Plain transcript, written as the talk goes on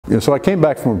So I came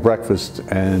back from a breakfast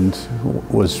and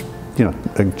was,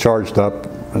 charged up,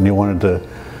 and you wanted to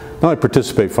not only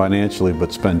participate financially,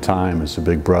 but spend time as a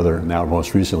big brother. Now,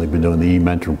 most recently, been doing the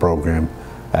e-mentoring program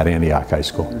at Antioch High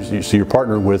School. So you're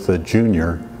partnered with a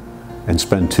junior and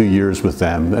spend 2 years with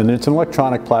them, and it's an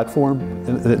electronic platform,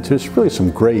 and there's really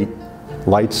some great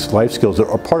life skills that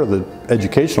are part of the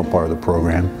educational part of the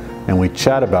program, and we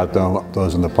chat about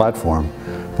those on the platform.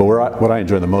 But what I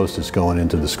enjoy the most is going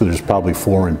into the school. There's probably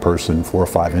 4 or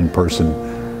 5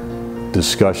 in-person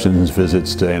discussions,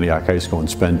 visits to Antioch High School, and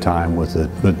spend time with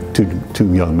the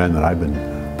two young men that I've been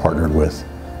partnered with.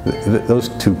 Those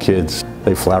 2 kids,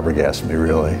 they flabbergast me,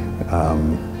 really.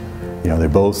 They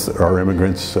both are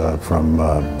immigrants from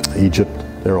Egypt.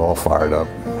 They're all fired up.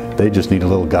 They just need a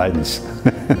little guidance.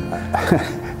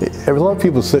 A lot of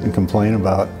people sit and complain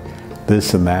about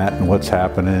this and that and what's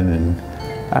happening, and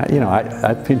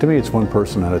to me, it's one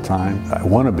person at a time. I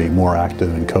want to be more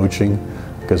active in coaching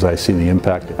because I see the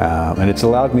impact, and it's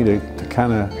allowed me to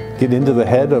kind of get into the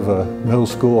head of a middle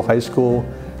school, high school,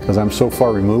 because I'm so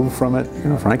far removed from it.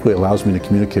 Frankly, it allows me to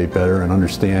communicate better and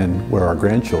understand where our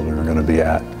grandchildren are going to be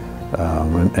at,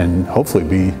 and hopefully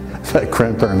be that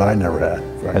grandparent I never had.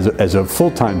 As a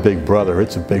full-time big brother,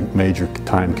 it's a big, major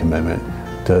time commitment.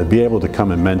 To be able to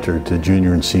come and mentor to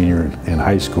junior and senior in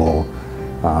high school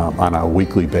on a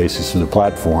weekly basis through the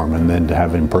platform, and then to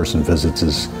have in-person visits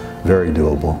is very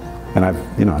doable.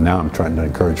 And now I'm trying to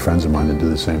encourage friends of mine to do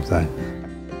the same thing.